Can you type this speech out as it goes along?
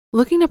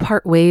Looking to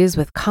part ways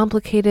with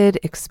complicated,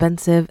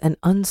 expensive, and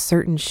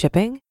uncertain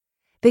shipping?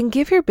 Then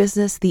give your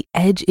business the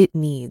edge it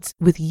needs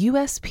with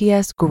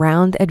USPS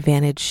Ground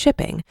Advantage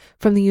shipping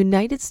from the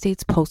United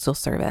States Postal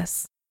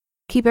Service.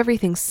 Keep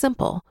everything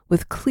simple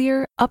with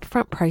clear,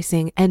 upfront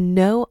pricing and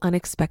no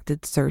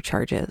unexpected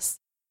surcharges.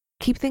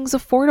 Keep things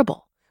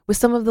affordable with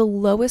some of the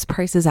lowest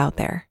prices out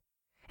there.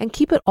 And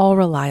keep it all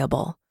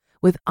reliable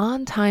with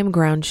on-time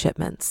ground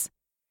shipments.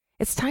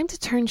 It's time to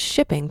turn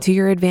shipping to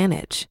your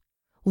advantage.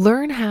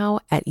 Learn how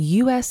at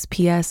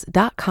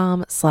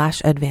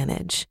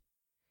USPS.com/advantage.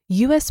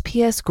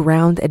 USPS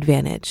Ground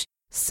Advantage.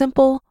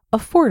 Simple,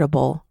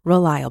 affordable,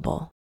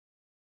 reliable.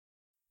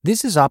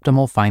 This is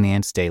Optimal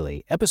Finance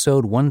Daily,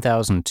 episode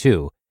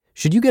 1002.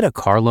 Should you get a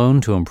car loan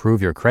to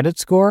improve your credit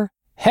score?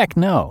 Heck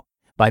no,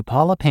 by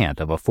Paula Pant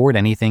of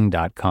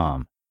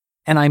AffordAnything.com.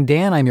 And I'm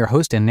Dan, I'm your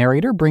host and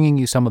narrator, bringing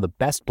you some of the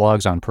best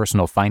blogs on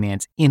personal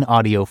finance in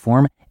audio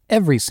form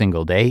every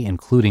single day,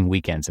 including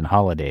weekends and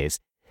holidays.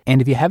 And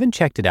if you haven't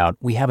checked it out,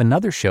 we have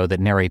another show that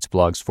narrates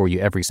blogs for you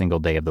every single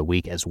day of the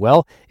week as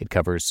well. It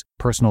covers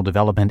personal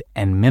development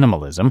and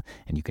minimalism,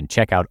 and you can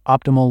check out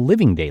Optimal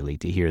Living Daily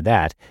to hear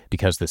that,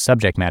 because the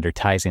subject matter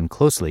ties in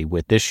closely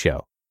with this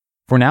show.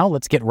 For now,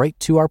 let's get right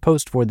to our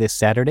post for this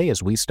Saturday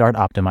as we start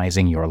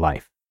optimizing your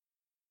life.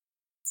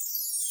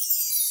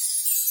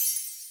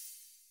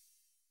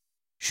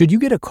 Should you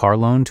get a car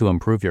loan to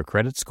improve your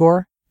credit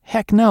score?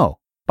 Heck no,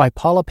 by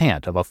Paula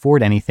Pant of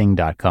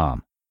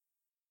AffordAnything.com.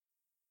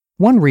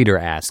 One reader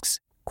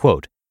asks,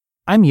 quote,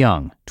 I'm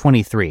young,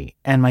 23,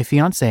 and my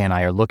fiancé and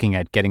I are looking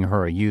at getting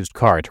her a used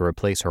car to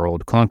replace her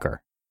old clunker.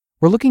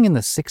 We're looking in the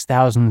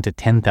 $6,000 to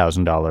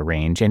 $10,000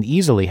 range and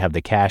easily have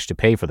the cash to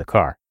pay for the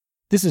car.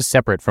 This is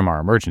separate from our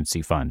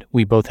emergency fund.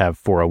 We both have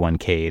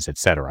 401ks,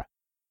 etc.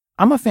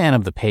 I'm a fan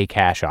of the pay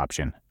cash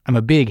option. I'm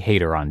a big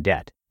hater on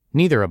debt.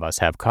 Neither of us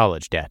have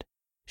college debt.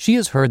 She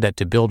has heard that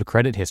to build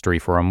credit history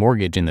for a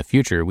mortgage in the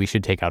future, we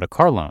should take out a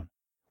car loan.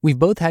 We've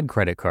both had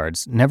credit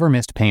cards, never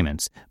missed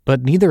payments,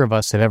 but neither of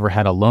us have ever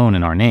had a loan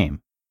in our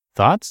name.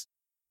 Thoughts?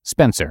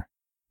 Spencer.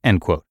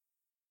 End quote.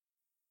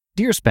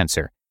 Dear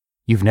Spencer,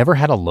 you've never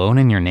had a loan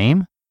in your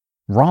name?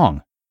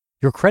 Wrong.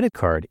 Your credit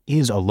card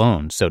is a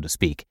loan, so to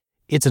speak.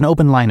 It's an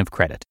open line of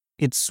credit.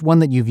 It's one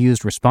that you've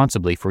used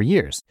responsibly for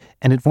years,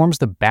 and it forms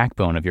the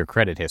backbone of your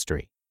credit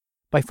history.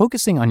 By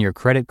focusing on your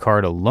credit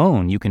card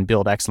alone, you can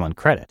build excellent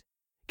credit.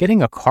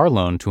 Getting a car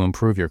loan to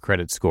improve your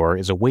credit score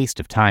is a waste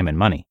of time and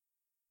money.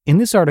 In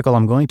this article,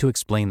 I'm going to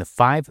explain the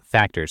 5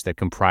 factors that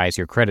comprise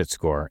your credit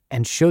score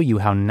and show you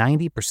how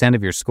 90%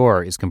 of your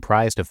score is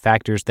comprised of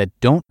factors that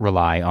don't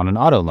rely on an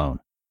auto loan.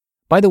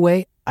 By the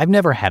way, I've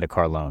never had a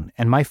car loan,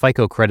 and my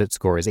FICO credit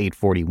score is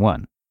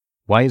 841.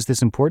 Why is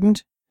this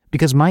important?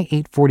 Because my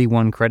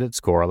 841 credit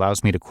score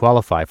allows me to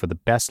qualify for the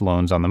best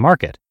loans on the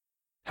market.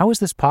 How is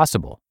this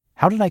possible?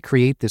 How did I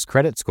create this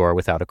credit score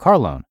without a car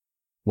loan?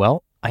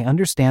 Well, I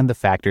understand the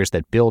factors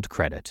that build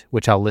credit,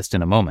 which I'll list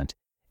in a moment.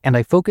 And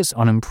I focus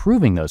on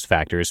improving those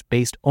factors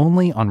based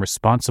only on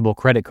responsible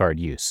credit card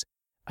use.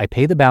 I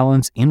pay the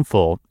balance in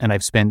full, and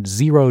I've spent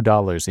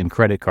 $0 in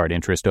credit card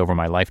interest over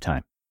my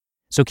lifetime.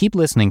 So keep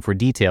listening for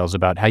details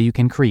about how you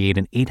can create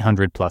an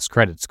 800-plus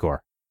credit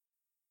score.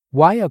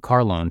 Why a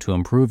car loan to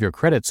improve your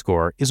credit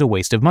score is a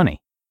waste of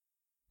money.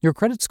 Your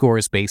credit score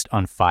is based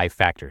on 5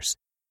 factors.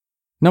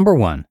 Number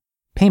 1,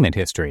 payment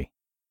history.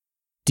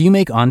 Do you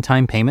make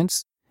on-time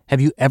payments?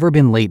 Have you ever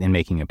been late in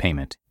making a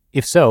payment?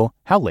 If so,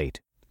 how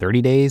late?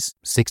 30 days,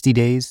 60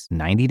 days,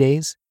 90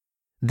 days?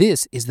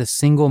 This is the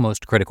single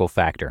most critical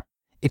factor.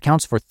 It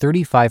counts for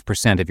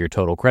 35% of your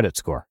total credit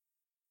score.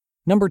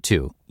 Number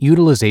 2,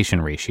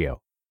 utilization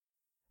ratio.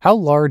 How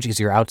large is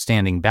your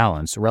outstanding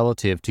balance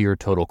relative to your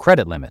total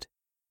credit limit?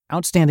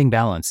 Outstanding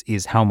balance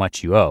is how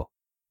much you owe.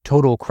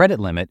 Total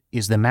credit limit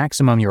is the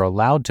maximum you're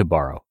allowed to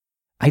borrow.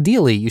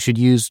 Ideally, you should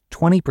use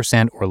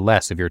 20% or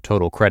less of your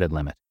total credit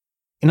limit.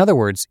 In other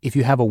words, if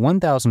you have a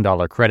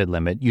 $1,000 credit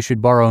limit, you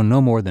should borrow no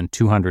more than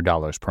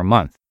 $200 per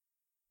month.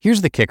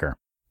 Here's the kicker.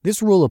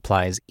 This rule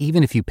applies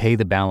even if you pay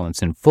the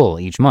balance in full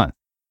each month.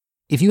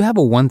 If you have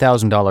a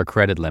 $1,000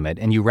 credit limit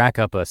and you rack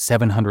up a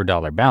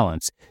 $700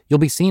 balance, you'll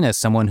be seen as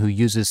someone who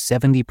uses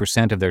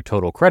 70% of their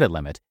total credit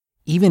limit,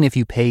 even if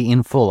you pay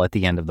in full at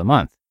the end of the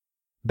month.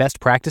 Best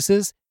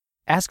practices?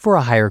 Ask for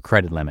a higher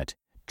credit limit,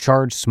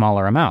 charge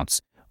smaller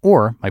amounts,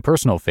 or, my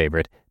personal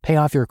favorite, pay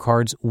off your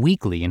cards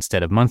weekly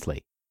instead of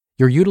monthly.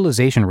 Your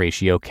utilization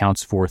ratio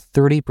counts for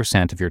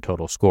 30% of your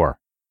total score.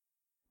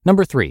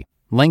 Number 3,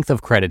 length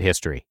of credit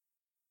history.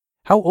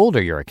 How old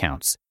are your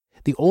accounts?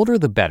 The older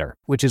the better,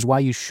 which is why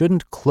you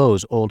shouldn't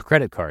close old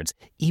credit cards,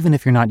 even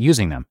if you're not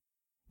using them.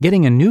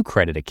 Getting a new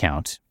credit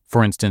account,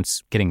 for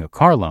instance, getting a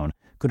car loan,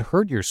 could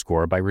hurt your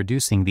score by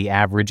reducing the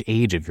average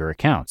age of your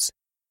accounts.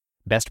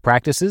 Best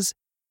practices?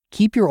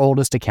 Keep your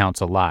oldest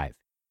accounts alive.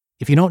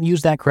 If you don't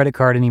use that credit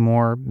card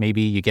anymore,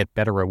 maybe you get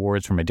better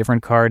rewards from a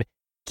different card,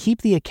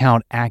 keep the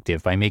account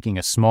active by making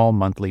a small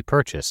monthly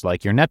purchase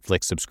like your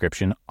Netflix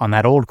subscription on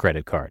that old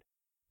credit card.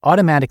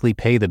 Automatically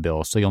pay the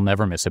bill so you'll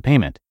never miss a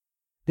payment.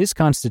 This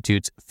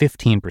constitutes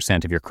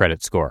 15% of your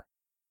credit score.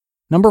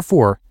 Number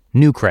 4,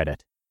 New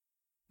credit.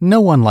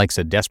 No one likes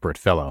a desperate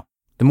fellow.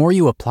 The more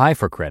you apply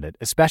for credit,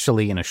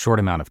 especially in a short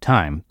amount of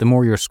time, the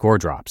more your score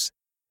drops.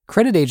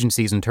 Credit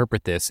agencies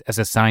interpret this as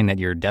a sign that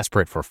you're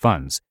desperate for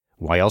funds.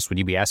 Why else would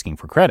you be asking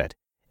for credit?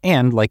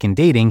 And, like in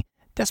dating,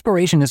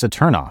 desperation is a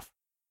turnoff.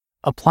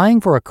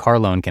 Applying for a car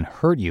loan can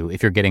hurt you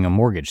if you're getting a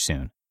mortgage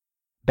soon.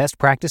 Best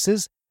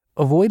practices?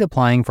 Avoid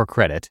applying for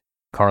credit,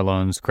 car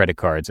loans, credit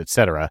cards,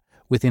 etc.,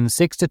 within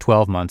 6 to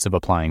 12 months of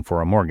applying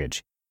for a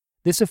mortgage.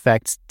 This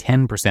affects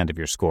 10% of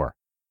your score.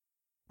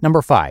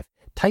 Number 5.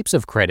 Types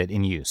of credit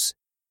in use.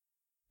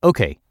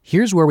 Okay,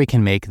 here's where we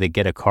can make the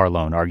get a car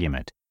loan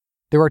argument.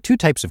 There are 2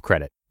 types of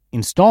credit.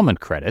 Installment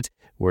credit,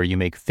 where you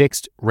make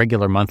fixed,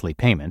 regular monthly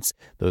payments.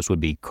 Those would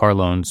be car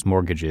loans,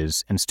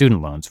 mortgages, and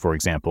student loans, for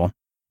example.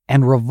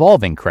 And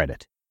revolving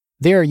credit.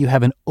 There you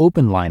have an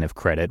open line of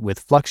credit with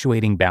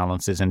fluctuating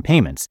balances and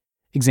payments.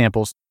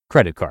 Examples,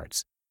 credit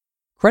cards.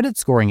 Credit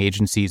scoring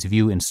agencies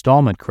view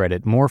installment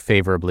credit more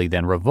favorably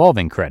than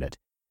revolving credit.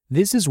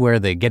 This is where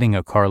the getting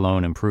a car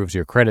loan improves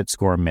your credit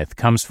score myth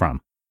comes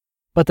from.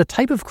 But the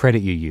type of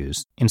credit you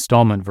use,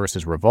 installment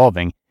versus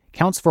revolving,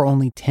 counts for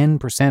only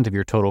 10% of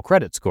your total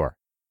credit score.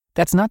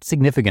 That's not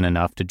significant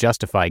enough to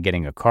justify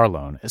getting a car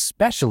loan,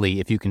 especially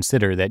if you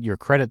consider that your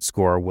credit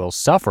score will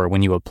suffer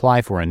when you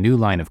apply for a new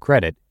line of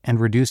credit and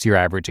reduce your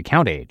average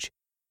account age.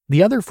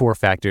 The other 4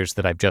 factors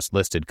that I've just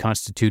listed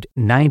constitute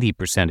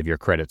 90% of your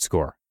credit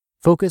score.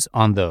 Focus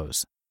on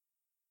those.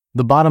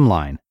 The bottom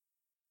line: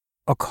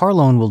 a car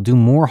loan will do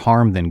more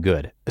harm than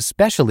good,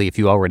 especially if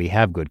you already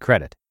have good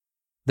credit.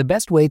 The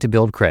best way to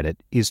build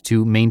credit is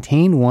to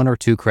maintain 1 or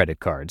 2 credit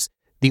cards.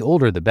 The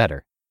older the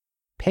better.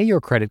 Pay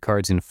your credit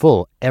cards in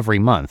full every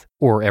month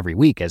or every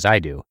week, as I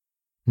do.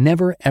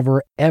 Never,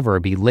 ever, ever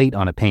be late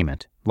on a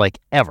payment, like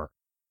ever.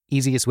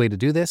 Easiest way to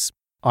do this?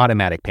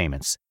 Automatic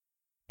payments.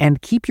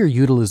 And keep your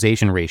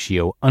utilization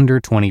ratio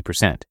under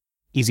 20%.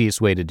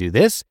 Easiest way to do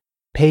this?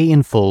 Pay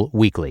in full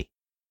weekly.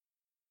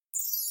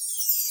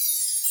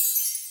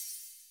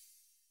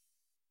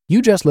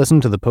 You just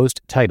listened to the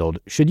post titled,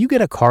 "Should You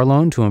Get a Car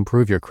Loan to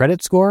Improve Your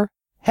Credit Score?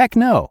 Heck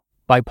No!"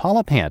 by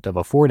Paula Pant of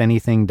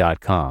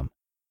AffordAnything.com.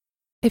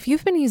 If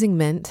you've been using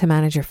Mint to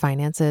manage your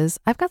finances,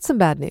 I've got some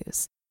bad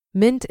news.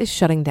 Mint is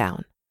shutting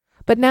down.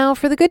 But now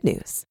for the good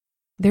news.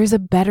 There's a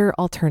better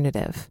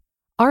alternative.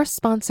 Our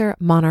sponsor,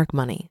 Monarch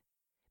Money.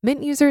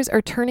 Mint users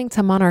are turning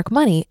to Monarch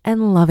Money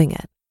and loving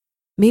it.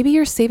 Maybe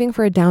you're saving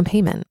for a down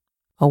payment,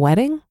 a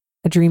wedding,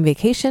 a dream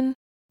vacation,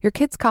 your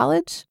kid's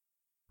college.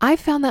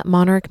 I've found that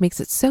Monarch makes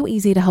it so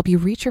easy to help you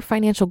reach your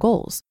financial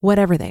goals,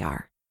 whatever they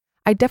are.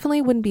 I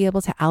definitely wouldn't be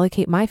able to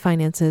allocate my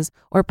finances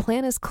or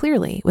plan as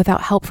clearly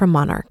without help from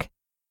Monarch.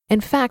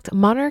 In fact,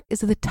 Monarch is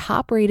the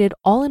top-rated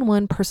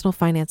all-in-one personal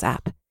finance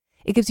app.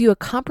 It gives you a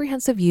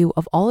comprehensive view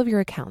of all of your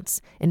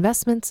accounts,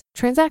 investments,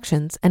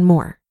 transactions, and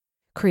more.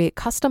 Create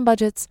custom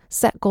budgets,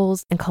 set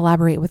goals, and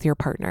collaborate with your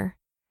partner.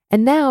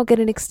 And now get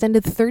an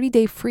extended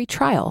 30-day free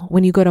trial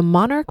when you go to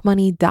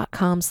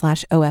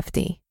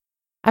monarchmoney.com/OFD.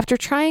 After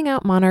trying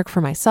out Monarch for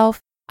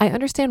myself, I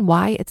understand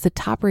why it's the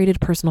top-rated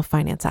personal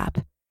finance app.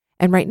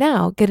 And right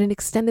now, get an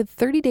extended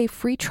 30-day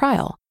free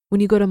trial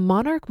when you go to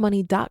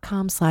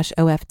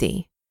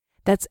monarchmoney.com/OFD.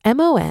 That's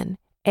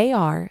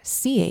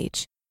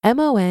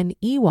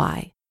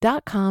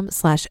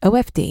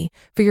monarchmoney.com/OFD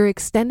for your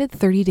extended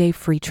 30-day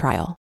free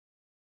trial.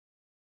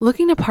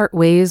 Looking to part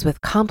ways with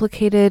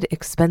complicated,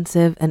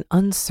 expensive, and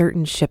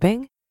uncertain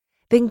shipping?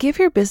 Then give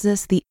your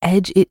business the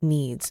edge it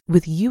needs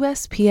with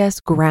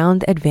USPS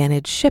Ground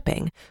Advantage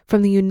shipping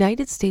from the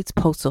United States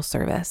Postal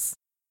Service.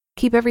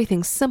 Keep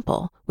everything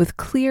simple with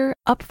clear,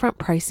 upfront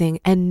pricing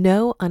and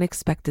no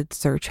unexpected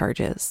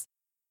surcharges.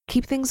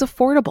 Keep things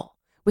affordable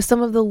with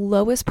some of the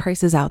lowest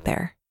prices out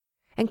there.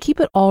 And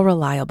keep it all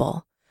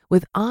reliable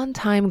with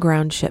on-time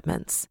ground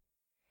shipments.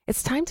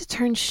 It's time to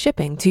turn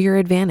shipping to your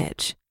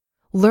advantage.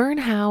 Learn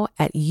how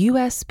at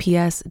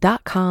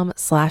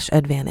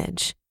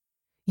USPS.com/advantage.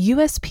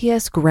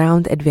 USPS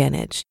Ground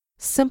Advantage.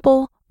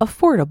 Simple,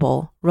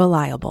 affordable,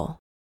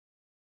 reliable.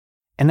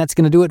 And that's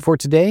going to do it for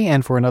today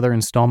and for another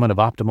installment of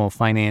Optimal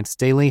Finance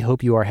Daily.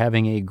 Hope you are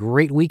having a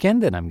great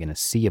weekend, and I'm going to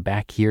see you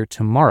back here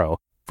tomorrow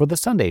for the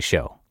Sunday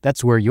show.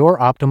 That's where your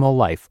optimal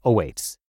life awaits.